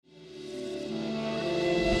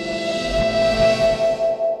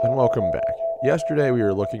welcome back. Yesterday we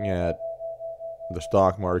were looking at the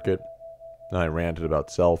stock market, and I ranted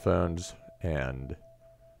about cell phones and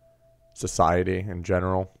society in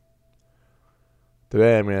general.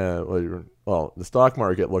 Today I'm the stock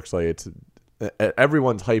market looks like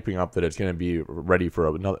everyone's hyping up that it's going to be ready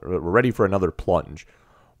for another plunge,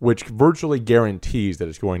 which virtually guarantees that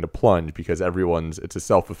it's going to plunge because it's a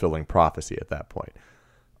self-fulfilling prophecy at that point.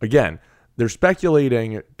 Again, they're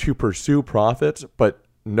speculating to pursue profits, but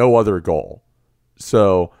no other goal.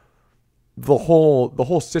 So the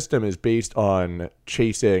whole system is based on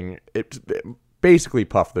chasing it, basically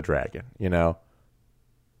Puff the Dragon, you know?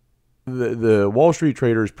 The Wall Street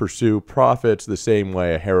traders pursue profits the same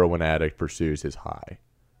way a heroin addict pursues his high.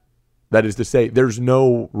 That is to say, there's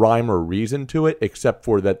no rhyme or reason to it except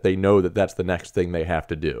for that they know that that's the next thing they have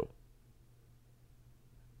to do.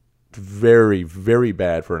 Very, very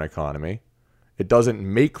bad for an economy. It doesn't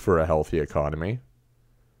make for a healthy economy.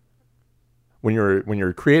 When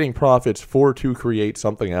you're creating profits to create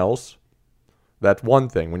something else, that's one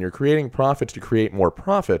thing. When you're creating profits to create more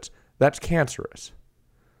profits, that's cancerous.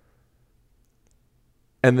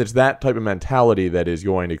 And it's that type of mentality that's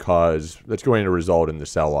going to result in the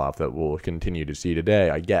sell-off that we'll continue to see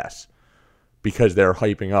today, I guess, because they're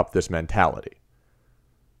hyping up this mentality.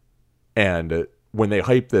 And when they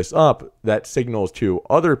hype this up, that signals to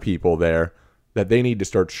other people there that they need to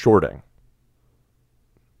start shorting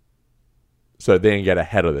so they can get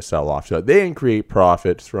ahead of the sell-off, so they can create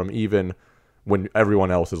profits from even when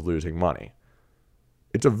everyone else is losing money.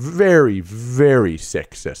 It's a very, very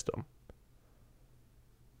sick system.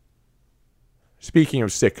 Speaking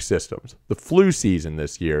of sick systems, the flu season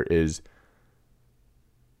this year is,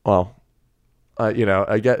 I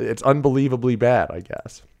guess it's unbelievably bad, I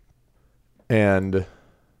guess. And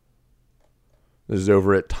this is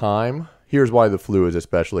over at Time. Here's why the flu is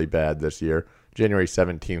especially bad this year. January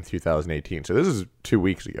 17th, 2018. So this is 3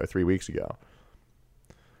 weeks ago.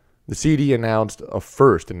 The CD announced a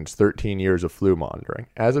first in its 13 years of flu monitoring.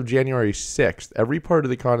 As of January 6th, every part of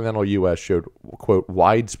the continental U.S. showed, quote,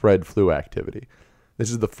 widespread flu activity. This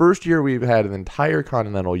is the first year we've had an entire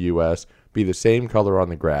continental U.S. be the same color on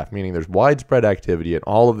the graph, meaning there's widespread activity in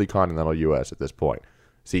all of the continental U.S. at this point.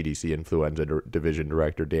 CDC Influenza Division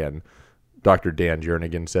Director Dr. Dan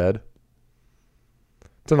Jernigan said.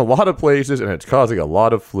 It's in a lot of places, and it's causing a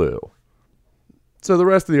lot of flu. So the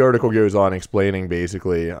rest of the article goes on explaining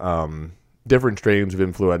basically different strains of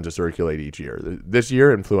influenza circulate each year. This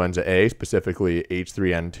year, influenza A, specifically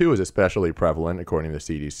H3N2, is especially prevalent, according to the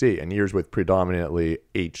CDC. In years with predominantly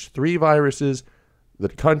H3 viruses, the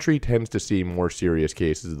country tends to see more serious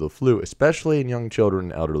cases of the flu, especially in young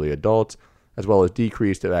children and elderly adults, as well as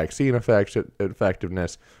decreased vaccine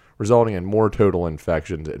effectiveness, resulting in more total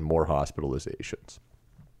infections and more hospitalizations.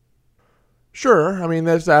 Sure, I mean,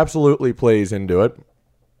 this absolutely plays into it.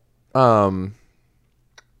 They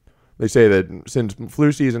say that since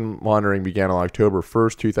flu season monitoring began on October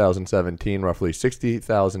 1st, 2017, roughly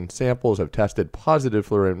 60,000 samples have tested positive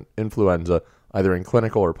for influenza, either in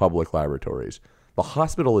clinical or public laboratories. The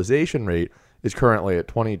hospitalization rate is currently at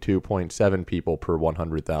 22.7 people per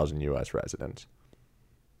 100,000 U.S. residents.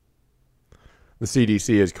 The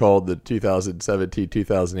CDC has called the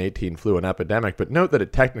 2017-2018 flu an epidemic, but note that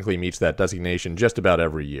it technically meets that designation just about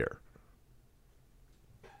every year.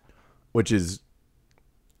 Which is...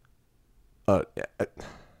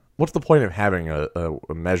 what's the point of having a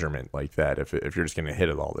measurement like that if you're just going to hit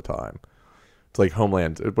it all the time? It's like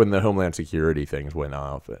when the Homeland Security things went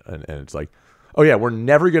off, and it's like, oh yeah, we're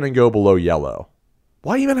never going to go below yellow.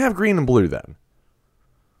 Why even have green and blue then?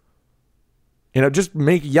 Just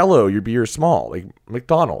make yellow your beer small, like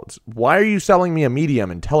McDonald's. Why are you selling me a medium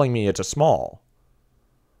and telling me it's a small?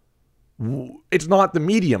 It's not the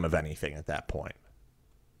medium of anything at that point.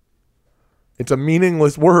 It's a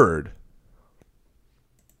meaningless word.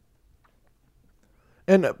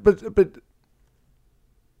 But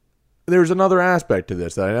there's another aspect to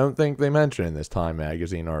this that I don't think they mention in this Time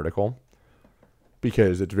magazine article,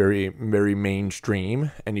 because it's very, very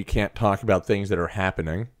mainstream, and you can't talk about things that are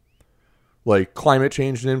happening. Like climate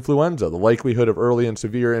change and influenza, the likelihood of early and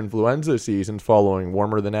severe influenza seasons following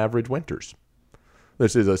warmer than average winters.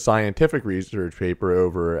 This is a scientific research paper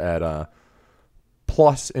over at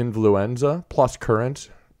PLOS Influenza, PLOS Current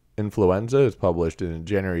Influenza, is published in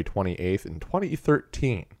January 28th in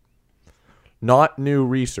 2013. Not new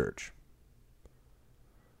research.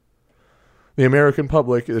 The American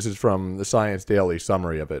public, this is from the Science Daily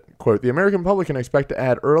summary of it, quote, the American public can expect to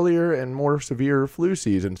add earlier and more severe flu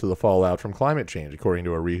seasons to the fallout from climate change, according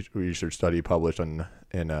to a research study published in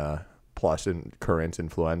plus occurrence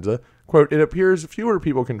influenza. Quote, it appears fewer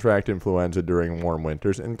people contract influenza during warm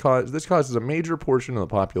winters, and this causes a major portion of the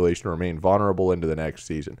population to remain vulnerable into the next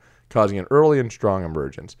season, causing an early and strong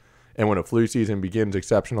emergence. And when a flu season begins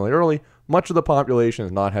exceptionally early, much of the population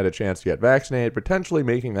has not had a chance to get vaccinated, potentially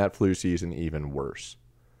making that flu season even worse.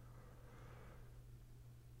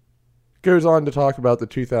 Goes on to talk about the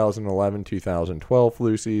 2011-2012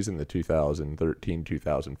 flu season, the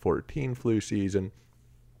 2013-2014 flu season.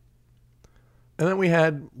 And then we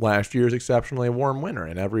had last year's exceptionally warm winter,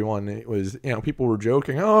 and everyone, it was, people were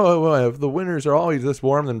joking, oh, well, if the winters are always this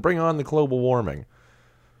warm, then bring on the global warming.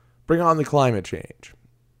 Bring on the climate change.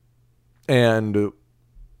 And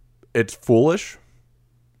it's foolish.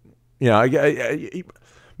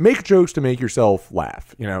 Make jokes to make yourself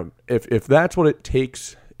laugh. If that's what it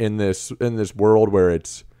takes in this world where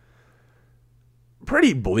it's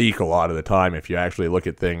pretty bleak a lot of the time, if you actually look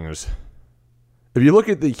at things, if you look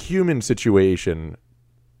at the human situation,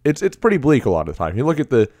 it's pretty bleak a lot of the time. You look at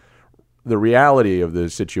the reality of the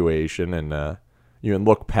situation, and you can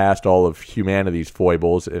look past all of humanity's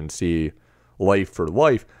foibles and see life for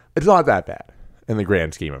life. It's not that bad in the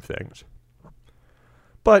grand scheme of things.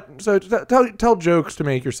 But so tell jokes to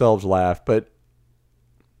make yourselves laugh, but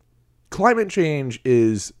climate change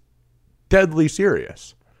is deadly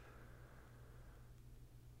serious.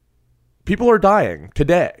 People are dying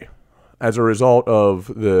today as a result of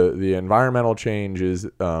the environmental changes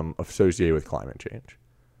associated with climate change.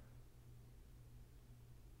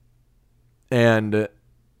 And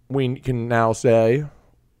we can now say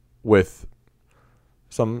with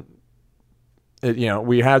some,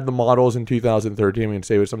 we had the models in 2013, we can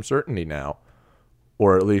say with some certainty now,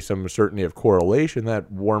 or at least some certainty of correlation,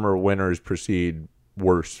 that warmer winters precede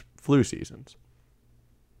worse flu seasons.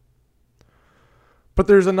 But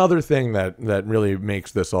there's another thing that really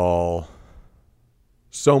makes this all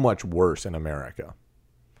so much worse in America.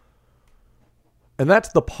 And that's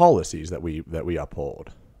the policies that we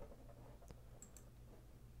uphold.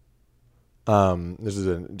 This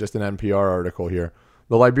is just an NPR article here.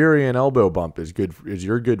 The Liberian elbow bump is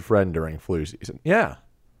your good friend during flu season. Yeah.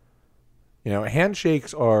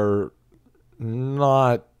 Handshakes are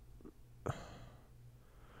not.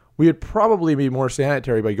 We would probably be more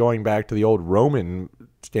sanitary by going back to the old Roman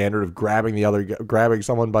standard of grabbing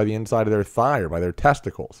someone by the inside of their thigh or by their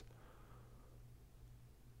testicles.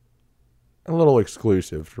 A little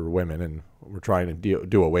exclusive for women, and we're trying to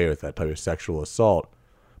do away with that type of sexual assault.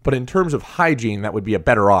 But in terms of hygiene, that would be a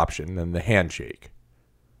better option than the handshake.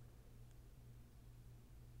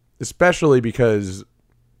 Especially because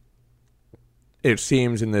it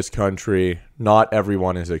seems in this country, not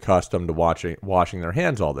everyone is accustomed to washing their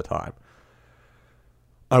hands all the time.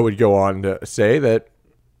 I would go on to say that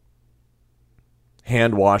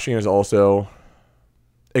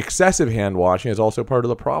excessive hand washing is also part of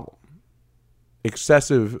the problem.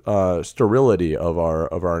 Excessive sterility of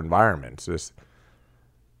our environments, this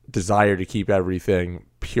desire to keep everything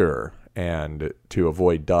pure and to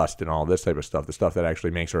avoid dust and all this type of stuff, the stuff that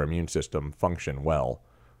actually makes our immune system function well.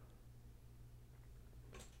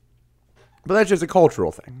 But that's just a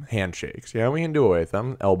cultural thing. Handshakes. Yeah, we can do away with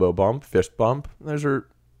them. Elbow bump, fist bump. Those are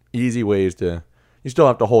easy ways to... You still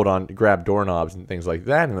have to hold on to grab doorknobs and things like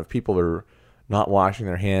that. And if people are not washing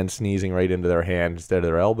their hands, sneezing right into their hand instead of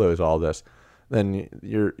their elbows, all this, then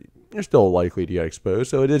you're still likely to get exposed.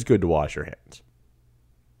 So it is good to wash your hands.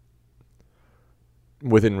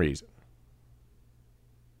 Within reason.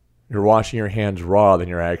 You're washing your hands raw, then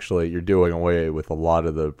you're doing away with a lot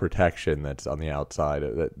of the protection that's on the outside.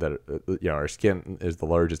 Our skin is the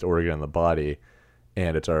largest organ in the body,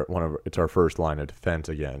 and it's our first line of defense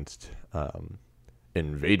against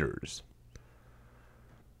invaders.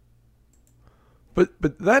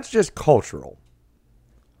 But that's just cultural.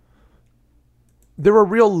 There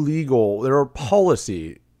are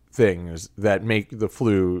policy things that make the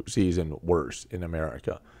flu season worse in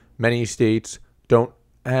America. Many states don't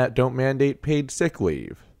mandate paid sick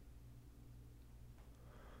leave.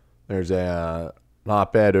 There's a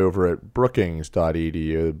op-ed over at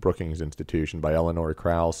Brookings.edu, the Brookings Institution, by Eleanor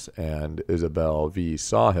Krauss and Isabel V.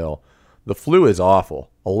 Sawhill. The flu is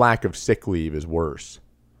awful. A lack of sick leave is worse.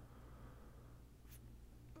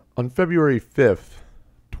 On February 5th,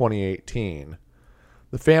 2018,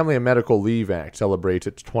 the Family and Medical Leave Act celebrates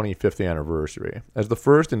its 25th anniversary. As the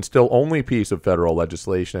first and still only piece of federal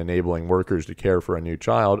legislation enabling workers to care for a new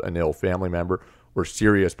child, an ill family member, or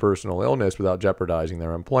serious personal illness without jeopardizing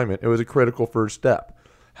their employment, it was a critical first step.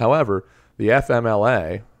 However, the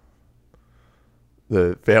FMLA,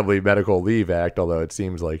 the Family Medical Leave Act, although it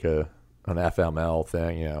seems like an FML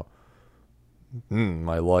thing,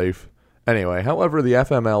 my life Anyway, however, the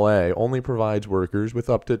FMLA only provides workers with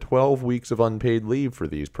up to 12 weeks of unpaid leave for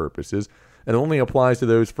these purposes, and only applies to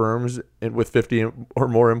those firms with 50 or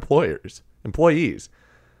more employees.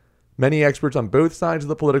 Many experts on both sides of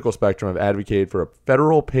the political spectrum have advocated for a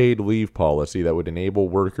federal paid leave policy that would enable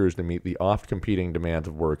workers to meet the oft-competing demands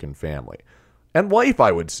of work and family. And life,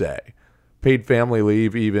 I would say. Paid family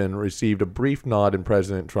leave even received a brief nod in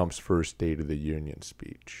President Trump's first State of the Union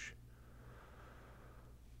speech.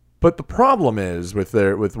 But the problem is with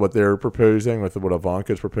what they're proposing, with what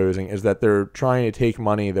Ivanka's proposing, is that they're trying to take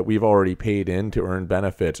money that we've already paid in to earn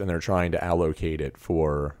benefits, and they're trying to allocate it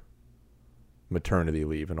for maternity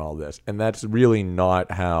leave and all this. And that's really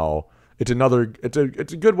not how. It's a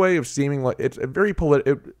good way of seeming like it's a very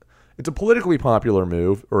it's a politically popular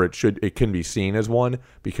move, or it can be seen as one,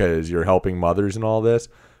 because you're helping mothers and all this.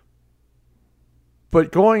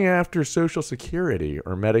 But going after Social Security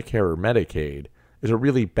or Medicare or Medicaid is a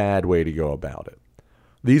really bad way to go about it.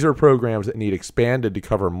 These are programs that need expanded to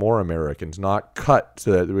cover more Americans, not cut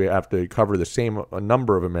so that we have to cover the same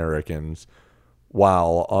number of Americans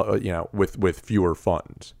while with fewer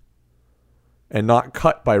funds, and not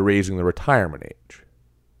cut by raising the retirement age.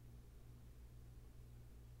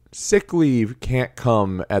 Sick leave can't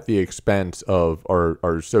come at the expense of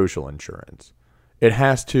our social insurance. It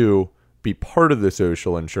has to be part of the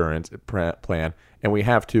social insurance plan, and we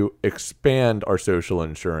have to expand our social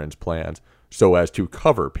insurance plans so as to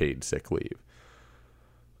cover paid sick leave.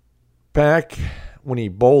 Back when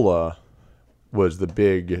Ebola was the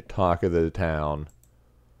big talk of the town,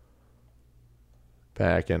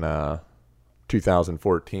 back in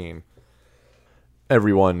 2014,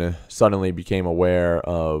 everyone suddenly became aware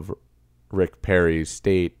of Rick Perry's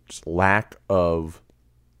state's lack of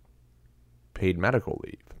paid medical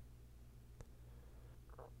leave.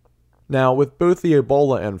 Now, with both the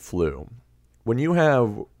Ebola and flu, when you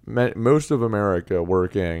have most of America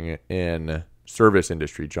working in service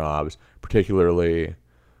industry jobs, particularly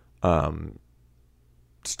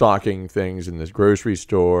stocking things in this grocery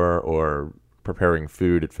store or preparing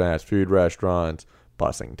food at fast food restaurants,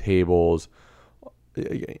 bussing tables,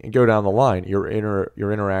 go down the line, you're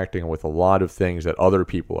interacting with a lot of things that other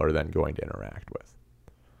people are then going to interact with.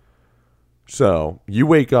 So you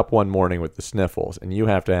wake up one morning with the sniffles, and you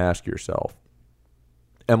have to ask yourself,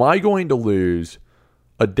 am I going to lose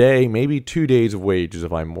a day, maybe 2 days of wages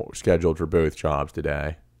if I'm scheduled for both jobs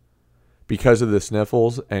today because of the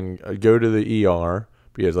sniffles, and go to the ER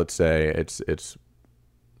because let's say it's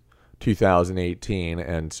 2018,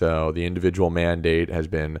 and so the individual mandate has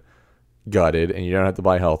been gutted and you don't have to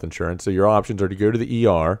buy health insurance. So your options are to go to the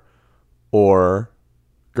ER or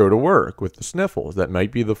go to work with the sniffles. That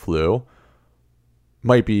might be the flu,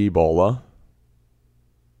 might be Ebola.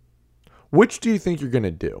 Which do you think you're going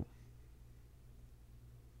to do?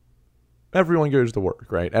 Everyone goes to work,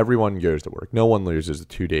 right? Everyone goes to work. No one loses the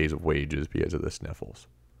 2 days of wages because of the sniffles.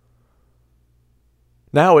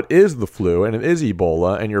 Now it is the flu and it is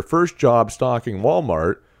Ebola, and your first job stocking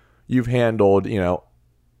Walmart, you've handled,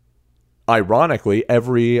 ironically,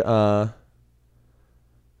 all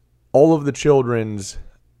of the children's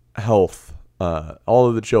health, all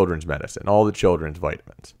of the children's medicine, all the children's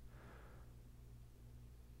vitamins.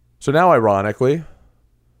 So now, ironically,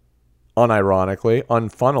 unironically,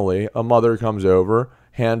 unfunnily, a mother comes over,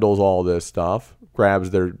 handles all this stuff,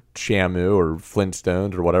 grabs their Shamu or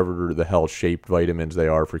Flintstones or whatever the hell shaped vitamins they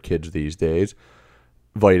are for kids these days,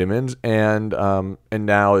 vitamins, and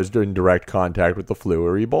now is in direct contact with the flu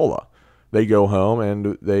or Ebola. They go home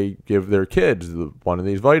and they give their kids one of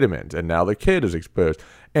these vitamins, and now the kid is exposed,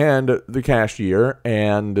 and the cashier,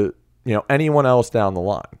 and anyone else down the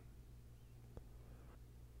line.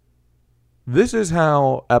 This is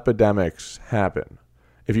how epidemics happen.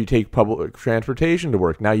 If you take public transportation to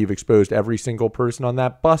work, now you've exposed every single person on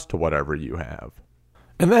that bus to whatever you have.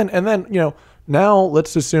 And then, now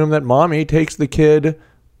let's assume that mommy takes the kid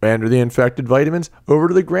and the infected vitamins over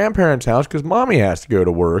to the grandparents' house because mommy has to go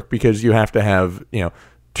to work, because you have to have,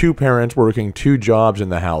 two parents working 2 jobs in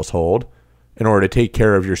the household in order to take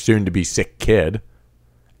care of your soon-to-be sick kid.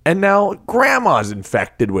 And now grandma's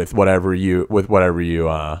infected with whatever you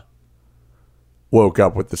woke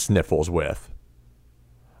up with the sniffles with.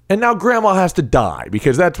 And now grandma has to die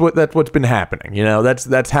because that's what's been happening.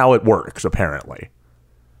 That's how it works, apparently.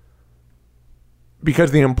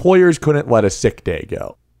 Because the employers couldn't let a sick day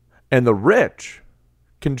go. And the rich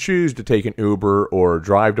can choose to take an Uber or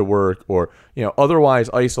drive to work or, otherwise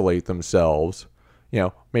isolate themselves.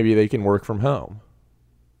 Maybe they can work from home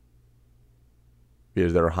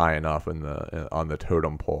because they're high enough on the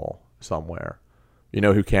totem pole somewhere.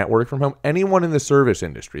 Who can't work from home? Anyone in the service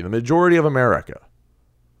industry, the majority of America.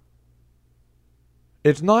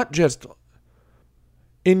 it's not just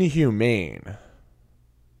inhumane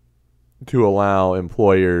to allow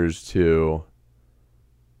employers to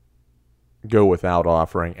go without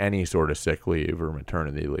offering any sort of sick leave or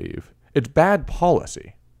maternity leave. It's bad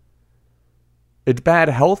policy. It's bad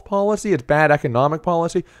health policy. It's bad economic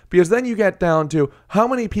policy. Because then you get down to how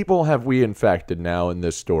many people have we infected now in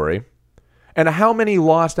this story? And how many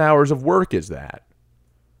lost hours of work is that?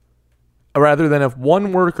 Rather than if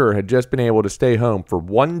one worker had just been able to stay home for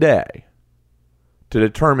one day to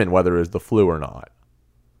determine whether it was the flu or not.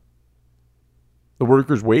 The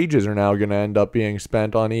worker's wages are now going to end up being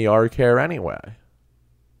spent on ER care anyway.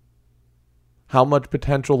 How much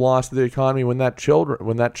potential loss to the economy when that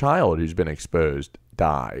child who's been exposed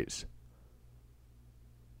dies?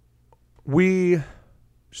 We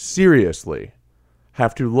seriously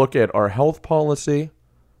have to look at our health policy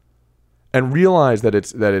and realize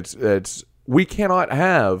that we cannot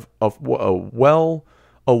have a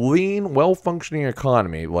lean, well-functioning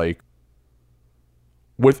economy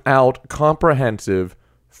without comprehensive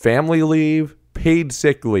family leave, paid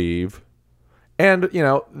sick leave, and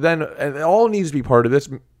then it all needs to be part of this,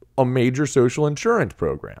 a major social insurance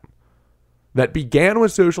program that began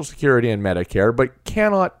with Social Security and Medicare, but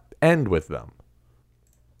cannot end with them.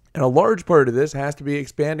 And a large part of this has to be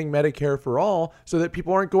expanding Medicare for all so that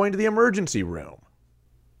people aren't going to the emergency room.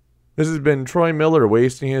 This has been Troy Miller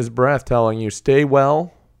wasting his breath telling you stay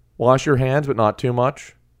well, wash your hands, but not too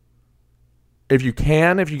much. If you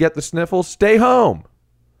get the sniffles, stay home.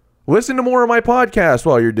 Listen to more of my podcast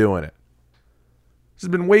while you're doing it. This has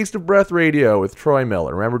been Waste of Breath Radio with Troy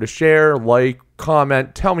Miller. Remember to share, like,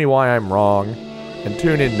 comment, tell me why I'm wrong, and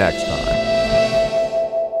tune in next time.